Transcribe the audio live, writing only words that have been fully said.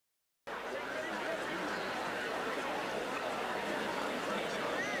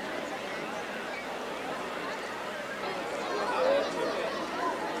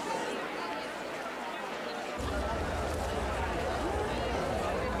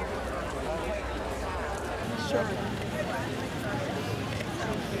Sure.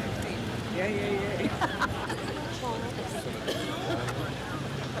 Yeah.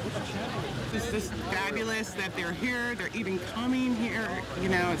 This is fabulous that they're here. They're even coming here. You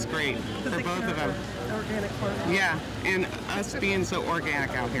know, it's great for both of them. Organic farming. Yeah, and us being so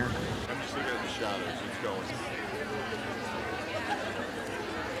organic out here. I'm just looking at the shadows. It's going.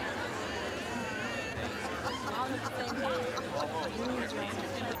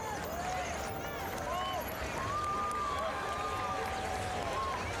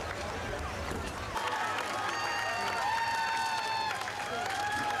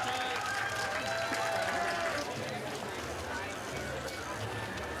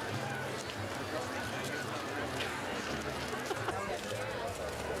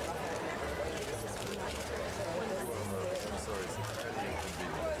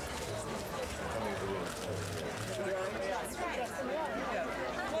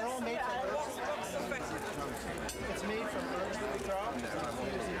 It's made from earth drops.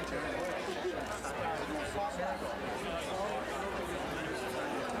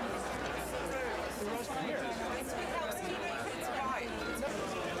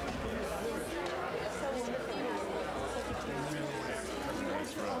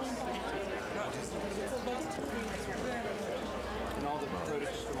 And all the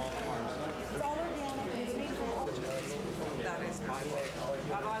produce from all the farms. That is my pick.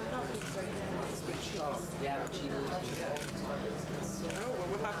 And I love it with cheese. Yeah, cheese. Oh, well,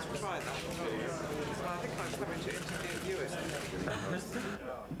 we'll have to try that. I think I'm coming to interview you.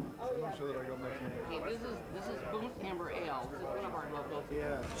 Hey, this is Boone Amber Ale. This is one of our locals.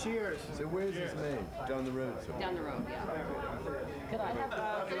 Yeah. Cheers. So where's this made? Down the road. So. Down the road, yeah. Could I have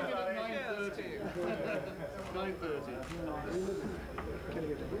Yes, too. 9:30.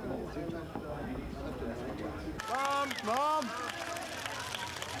 Mom!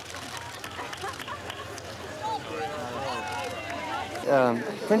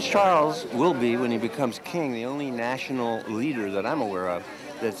 Prince Charles will be, when he becomes king, the only national leader that I'm aware of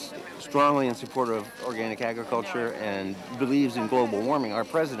that's strongly in support of organic agriculture and believes in global warming. Our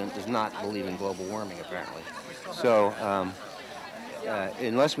president does not believe in global warming, apparently. So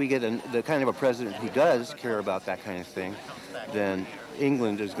unless we get the kind of a president who does care about that kind of thing, then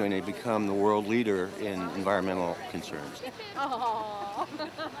England is going to become the world leader in environmental concerns. Oh. Yes,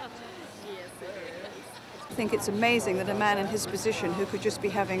 it is. I think it's amazing that a man in his position, who could just be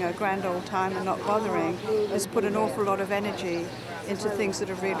having a grand old time and not bothering, has put an awful lot of energy into things that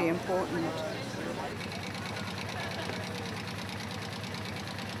are really important.